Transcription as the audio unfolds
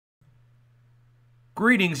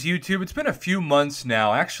Greetings, YouTube. It's been a few months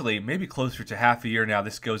now, actually, maybe closer to half a year now.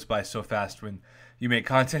 This goes by so fast when you make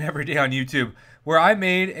content every day on YouTube, where I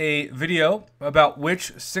made a video about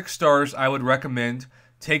which 6 stars I would recommend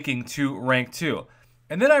taking to rank 2.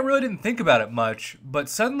 And then I really didn't think about it much, but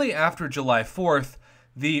suddenly after July 4th,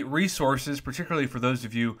 the resources, particularly for those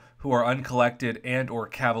of you who are uncollected and or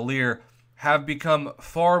cavalier, have become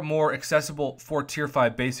far more accessible for Tier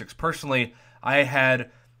 5 basics. Personally, I had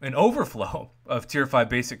an overflow of Tier 5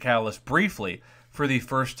 basic catalyst briefly for the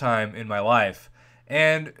first time in my life.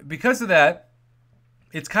 And because of that,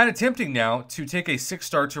 it's kind of tempting now to take a 6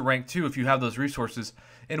 star to rank 2 if you have those resources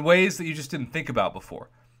in ways that you just didn't think about before.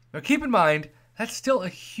 Now keep in mind, that's still a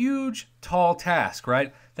huge, tall task,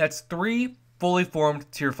 right? That's 3 fully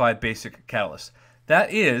formed Tier 5 basic catalysts.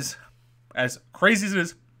 That is, as crazy as it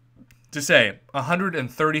is to say,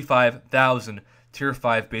 135,000 Tier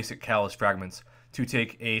 5 basic catalyst fragments to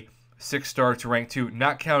take a 6 star to rank 2,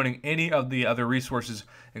 not counting any of the other resources,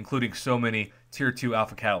 including so many Tier 2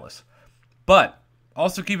 alpha catalysts. But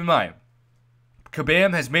also keep in mind,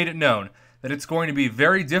 Kabam has made it known that it's going to be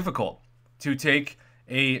very difficult to take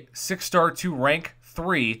a 6 star to rank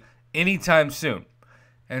 3 anytime soon.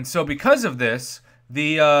 And so because of this,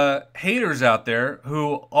 the haters out there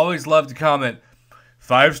who always love to comment,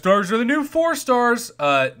 5 stars are the new 4 stars.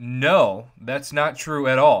 No, that's not true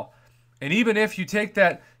at all. And even if you take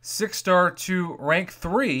that 6 star to rank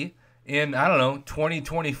 3 in,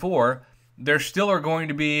 2024, there still are going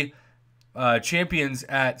to be champions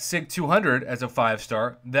at SIG 200 as a 5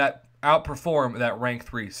 star that outperform that rank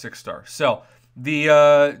 3 6 star. So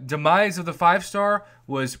the demise of the 5 star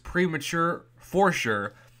was premature for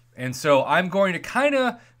sure. And so I'm going to kind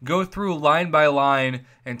of go through line by line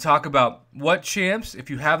and talk about what champs, if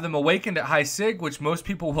you have them awakened at high SIG, which most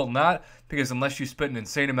people will not, because unless you spend an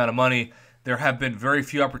insane amount of money, there have been very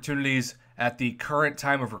few opportunities at the current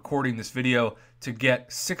time of recording this video to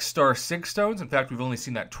get 6 star SIG stones. In fact, we've only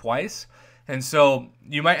seen that twice. And so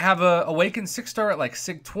you might have a awakened 6 star at like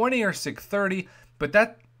SIG 20 or SIG 30, but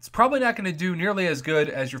that's probably not going to do nearly as good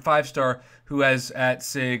as your 5 star who has at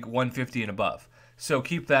SIG 150 and above. So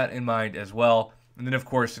keep that in mind as well. And then, of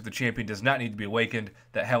course, if the champion does not need to be awakened,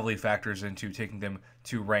 that heavily factors into taking them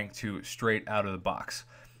to rank 2 straight out of the box.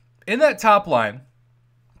 In that top line,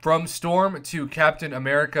 from Storm to Captain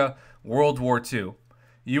America World War II,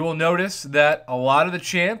 you will notice that a lot of the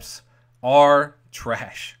champs are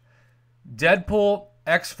trash. Deadpool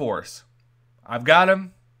X-Force. I've got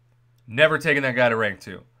him. Never taken that guy to rank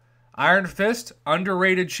 2. Iron Fist,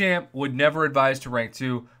 underrated champ, would never advise to rank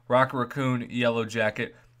 2. Rocket Raccoon, Yellow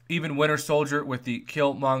Jacket. Even Winter Soldier with the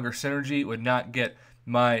Killmonger synergy would not get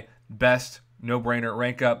my best no-brainer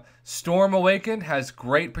rank up. Storm Awakened has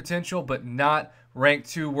great potential, but not rank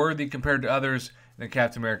 2 worthy compared to others. And then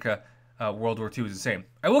Captain America World War II is the same.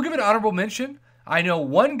 I will give an honorable mention. I know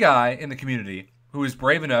one guy in the community who is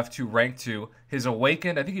brave enough to rank 2 his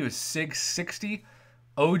Awakened, I think he was SIG 60,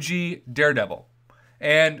 OG Daredevil.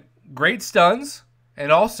 And great stuns.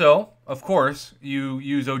 And also, of course, you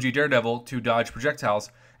use OG Daredevil to dodge projectiles.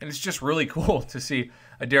 And it's just really cool to see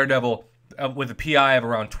a Daredevil with a PI of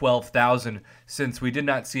around 12,000, since we did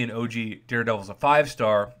not see an OG Daredevil as a 5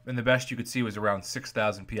 star. And the best you could see was around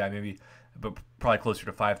 6,000 PI, maybe, but probably closer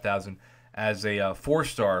to 5,000 as a 4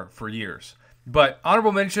 star for years. But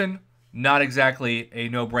honorable mention, not exactly a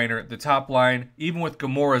no-brainer. The top line, even with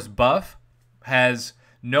Gamora's buff, has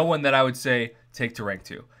no one that I would say take to rank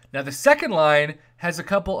 2. Now, the second line has a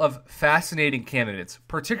couple of fascinating candidates,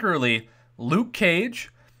 particularly Luke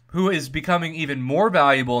Cage, who is becoming even more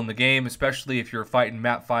valuable in the game, especially if you're fighting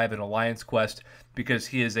Map 5 in Alliance Quest, because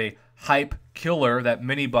he is a hype killer, that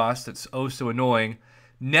mini-boss that's oh so annoying.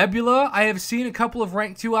 Nebula, I have seen a couple of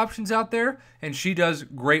rank 2 options out there, and she does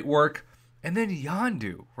great work. And then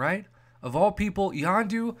Yondu, right? Of all people,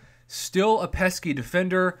 Yondu, still a pesky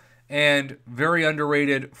defender, and very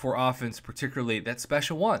underrated for offense, particularly that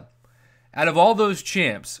special one. Out of all those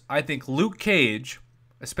champs, I think Luke Cage,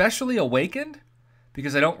 especially Awakened,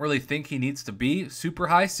 because I don't really think he needs to be super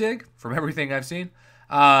high SIG from everything I've seen,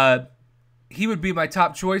 he would be my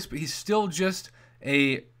top choice, but he's still just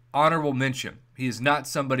a honorable mention. He is not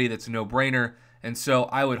somebody that's a no-brainer, and so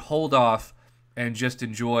I would hold off and just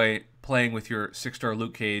enjoy playing with your 6 star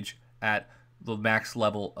Luke Cage at the max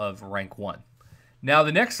level of rank 1. Now,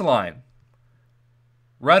 the next line,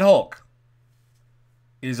 Red Hulk,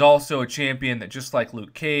 is also a champion that, just like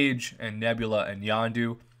Luke Cage and Nebula and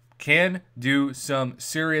Yondu, can do some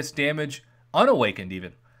serious damage, unawakened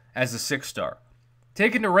even, as a 6 star.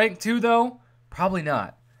 Taken to rank 2, though, probably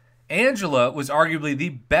not. Angela was arguably the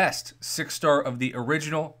best 6 star of the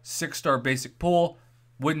original 6 star basic pool.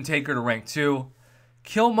 Wouldn't take her to rank 2.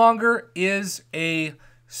 Killmonger is a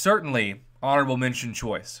certainly honorable mention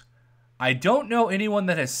choice. I don't know anyone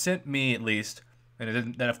that has sent me, at least,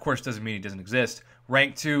 and that of course doesn't mean he doesn't exist,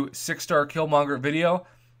 rank 2 6-star Killmonger video,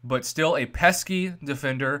 but still a pesky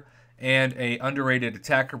defender and a underrated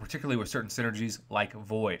attacker, particularly with certain synergies like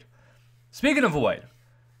Void. Speaking of Void,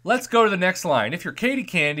 let's go to the next line. If you're Katie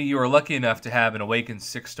Candy, you are lucky enough to have an Awakened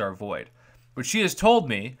 6-star Void. But she has told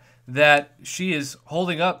me that she is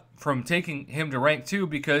holding up from taking him to rank 2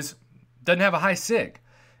 because doesn't have a high sig.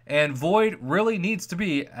 And Void really needs to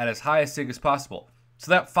be at as high a sig as possible. So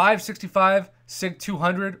that 565 sig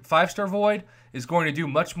 200 5-star Void is going to do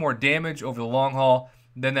much more damage over the long haul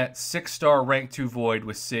than that 6-star rank 2 Void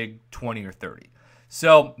with sig 20 or 30.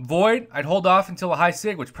 So Void, I'd hold off until a high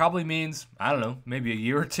sig, which probably means, I don't know, maybe a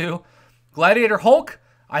year or two. Gladiator Hulk,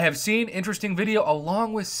 I have seen interesting video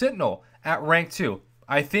along with Sentinel at rank 2.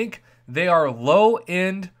 I think they are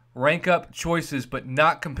low-end rank-up choices, but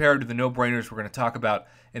not compared to the no-brainers we're going to talk about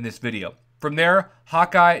in this video. From there,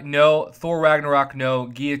 Hawkeye, no. Thor Ragnarok, no.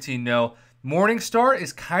 Guillotine, no. Morningstar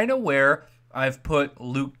is kind of where I've put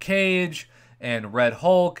Luke Cage and Red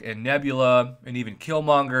Hulk and Nebula and even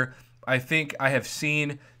Killmonger. I think I have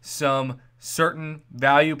seen some certain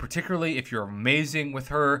value, particularly if you're amazing with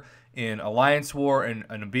her in Alliance War,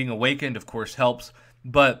 and being awakened, of course, helps.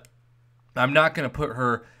 But I'm not going to put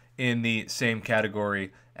her in the same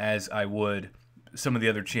category as I would some of the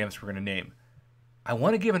other champs we're going to name. I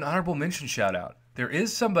want to give an honorable mention shout out. There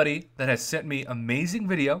is somebody that has sent me amazing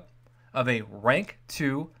video of a rank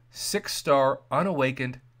 2 6-star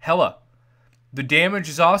unawakened Hela. The damage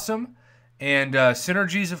is awesome, and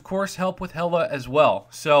synergies, of course, help with Hela as well.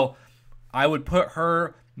 So I would put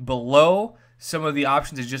her below some of the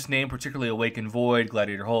options I just named, particularly Awakened Void,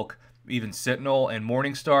 Gladiator Hulk, even Sentinel and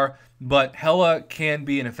Morningstar. But Hela can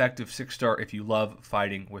be an effective 6-star if you love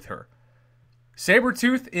fighting with her.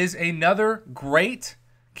 Sabretooth is another great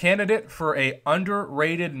candidate for a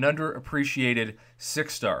underrated and underappreciated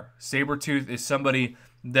 6-star. Sabretooth is somebody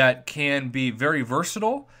that can be very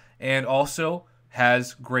versatile and also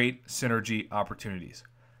has great synergy opportunities.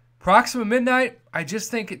 Proxima Midnight, I just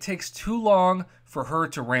think it takes too long for her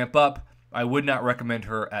to ramp up. I would not recommend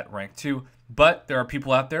her at rank 2, but there are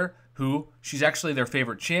people out there who she's actually their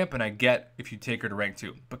favorite champ, and I get if you take her to rank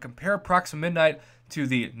 2. But compare Proxima Midnight to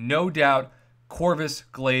the no doubt Corvus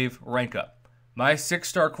Glaive rank up. My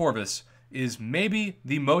 6-star Corvus is maybe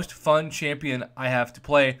the most fun champion I have to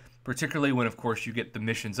play, particularly when, of course, you get the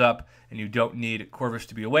missions up and you don't need Corvus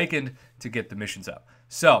to be awakened to get the missions up.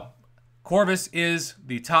 So, Corvus is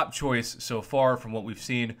the top choice so far from what we've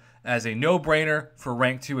seen as a no-brainer for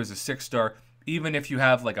rank 2 as a 6-star. Even if you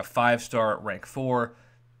have like a 5-star at rank 4,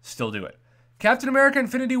 still do it. Captain America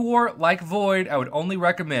Infinity War, like Void, I would only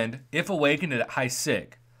recommend if awakened at high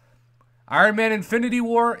sig. Iron Man Infinity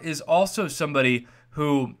War is also somebody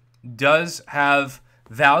who does have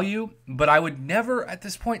value, but I would never at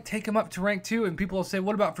this point take him up to rank 2. And people will say,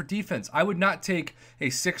 what about for defense? I would not take a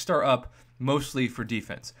 6-star up mostly for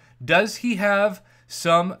defense. Does he have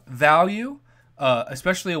some value,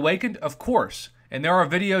 especially awakened? Of course. And there are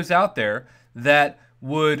videos out there that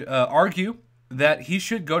would argue that he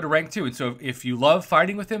should go to rank 2. And so if you love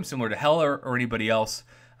fighting with him, similar to Hela or anybody else,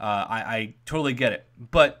 I totally get it.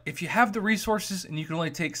 But if you have the resources and you can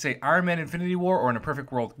only take, say, Iron Man Infinity War or in a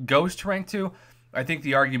perfect world Ghost to rank 2, I think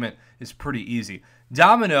the argument is pretty easy.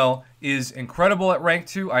 Domino is incredible at rank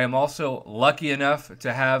 2. I am also lucky enough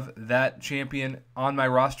to have that champion on my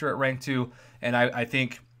roster at rank 2, and I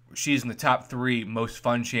think she's in the top 3 most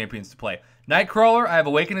fun champions to play. Nightcrawler, I have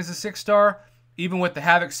Awakened as a 6-star. Even with the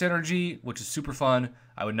Havoc synergy, which is super fun,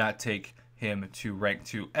 I would not take him to rank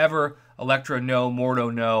 2 ever. Elektra, no.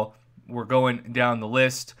 Mordo, no. We're going down the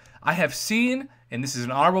list. I have seen, and this is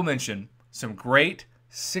an honorable mention, some great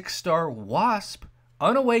 6-star Wasp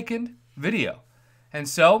unawakened video. And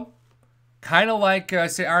so, kind of like,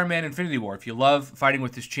 say, Iron Man Infinity War. If you love fighting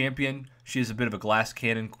with this champion, she is a bit of a glass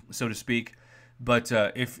cannon, so to speak. But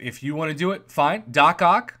if you want to do it, fine. Doc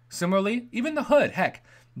Ock, similarly. Even the Hood, heck.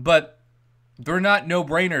 But they're not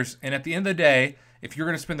no-brainers. And at the end of the day, if you're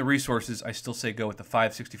going to spend the resources, I still say go with the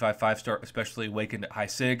 565 5-star, especially awakened at high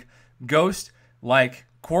sig. Ghost, like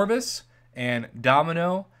Corvus and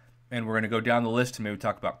Domino. And we're going to go down the list and maybe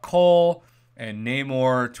talk about Cole and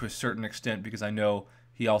Namor to a certain extent, because I know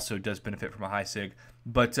he also does benefit from a high sig.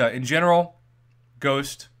 But in general,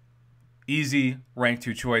 Ghost, easy rank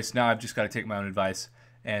 2 choice. Now I've just got to take my own advice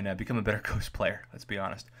and become a better Ghost player, let's be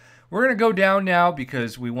honest. We're going to go down now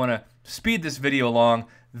because we want to speed this video along.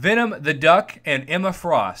 Venom the Duck and Emma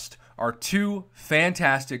Frost are 2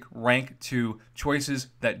 fantastic rank 2 choices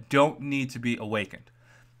that don't need to be awakened.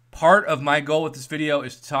 part of my goal with this video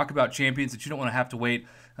is to talk about champions that you don't want to have to wait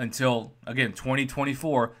until, again,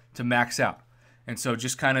 2024 to max out. And so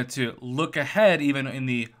just kind of to look ahead, even in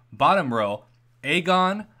the bottom row,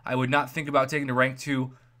 Aegon, I would not think about taking to rank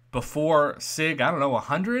 2 before SIG, I don't know,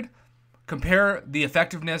 100. Compare the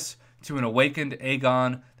effectiveness to an Awakened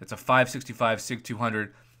Aegon that's a 565 SIG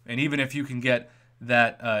 200. And even if you can get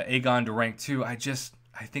that Aegon to rank 2, I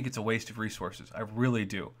think it's a waste of resources. I really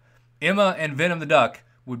do. Emma and Venom the Duck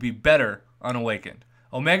would be better on Awakened.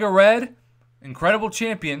 Omega Red, incredible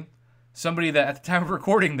champion. Somebody that at the time of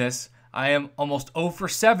recording this, I am almost 0 for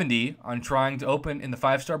 70 on trying to open in the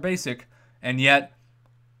 5-star basic, and yet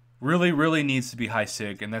really, really needs to be high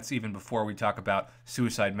SIG, and that's even before we talk about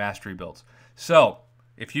Suicide Mastery builds. So,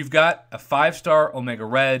 if you've got a 5-star Omega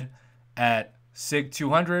Red at SIG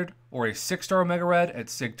 200 or a 6-star Omega Red at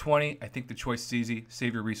SIG 20, I think the choice is easy.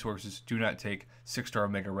 Save your resources. Do not take 6-star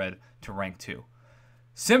Omega Red to rank 2.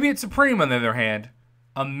 Symbiote Supreme, on the other hand,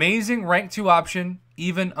 amazing rank 2 option,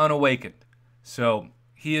 even unawakened. So,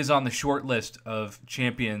 he is on the short list of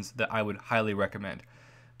champions that I would highly recommend.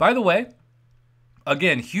 By the way,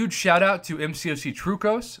 again, huge shout out to MCOC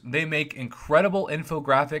Trucos. They make incredible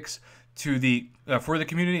infographics for the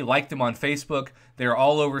community. Like them on Facebook. They are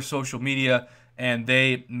all over social media, and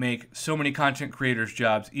they make so many content creators'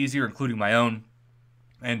 jobs easier, including my own,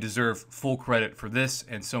 and deserve full credit for this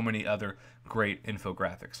and so many other great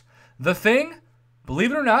infographics. The Thing,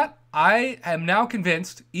 believe it or not, I am now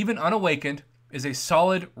convinced, even unawakened, is a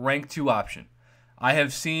solid rank 2 option. I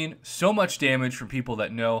have seen so much damage from people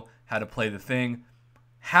that know how to play The Thing.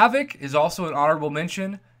 Havoc is also an honorable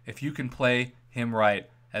mention if you can play him right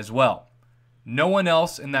as well. No one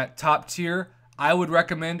else in that top tier I would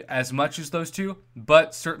recommend as much as those two,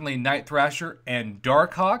 but certainly Night Thrasher and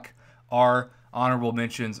Darkhawk are honorable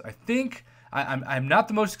mentions. I think I'm not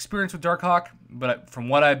the most experienced with Darkhawk, but from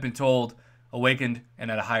what I've been told, Awakened and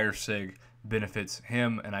at a higher SIG benefits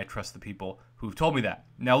him, and I trust the people who've told me that.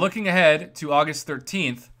 Now, looking ahead to August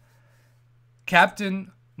 13th,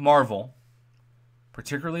 Captain Marvel,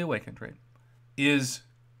 particularly Awakened, right, is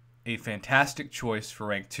a fantastic choice for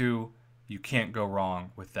rank 2. You can't go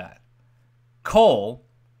wrong with that. Cole,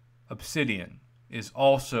 Obsidian, is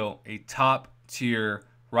also a top tier,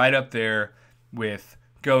 right up there with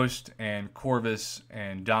Ghost and Corvus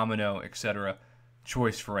and Domino, etc.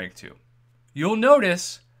 choice for rank 2. You'll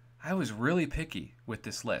notice I was really picky with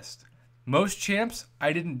this list. Most champs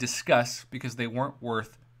I didn't discuss because they weren't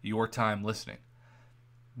worth your time listening.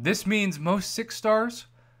 This means most 6-stars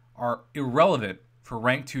are irrelevant for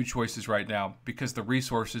rank 2 choices right now because the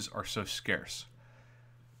resources are so scarce.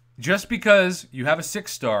 Just because you have a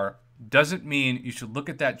 6-star doesn't mean you should look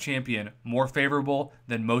at that champion more favorable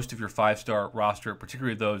than most of your 5-star roster,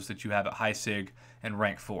 particularly those that you have at high SIG and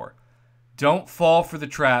rank 4. Don't fall for the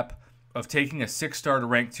trap of taking a 6-star to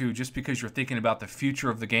rank 2 just because you're thinking about the future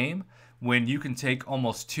of the game, when you can take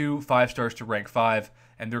almost 2 5-stars to rank 5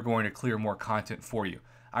 and they're going to clear more content for you.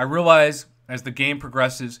 I realize as the game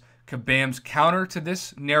progresses, Kabam's counter to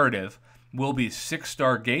this narrative will be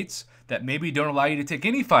 6-star gates that maybe don't allow you to take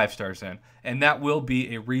any 5-stars in, and that will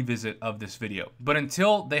be a revisit of this video. But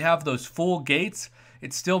until they have those full gates,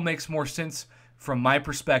 it still makes more sense from my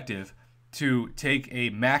perspective to take a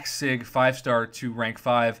max SIG 5-star to rank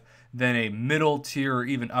 5 than a middle tier or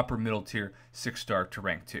even upper middle tier 6-star to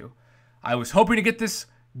rank 2. I was hoping to get this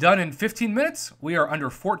done in 15 minutes. We are under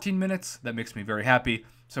 14 minutes. That makes me very happy.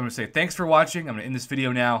 So I'm going to say thanks for watching. I'm going to end this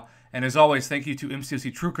video now. And as always, thank you to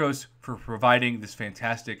MCOC Trucos for providing this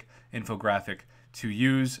fantastic infographic to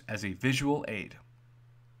use as a visual aid.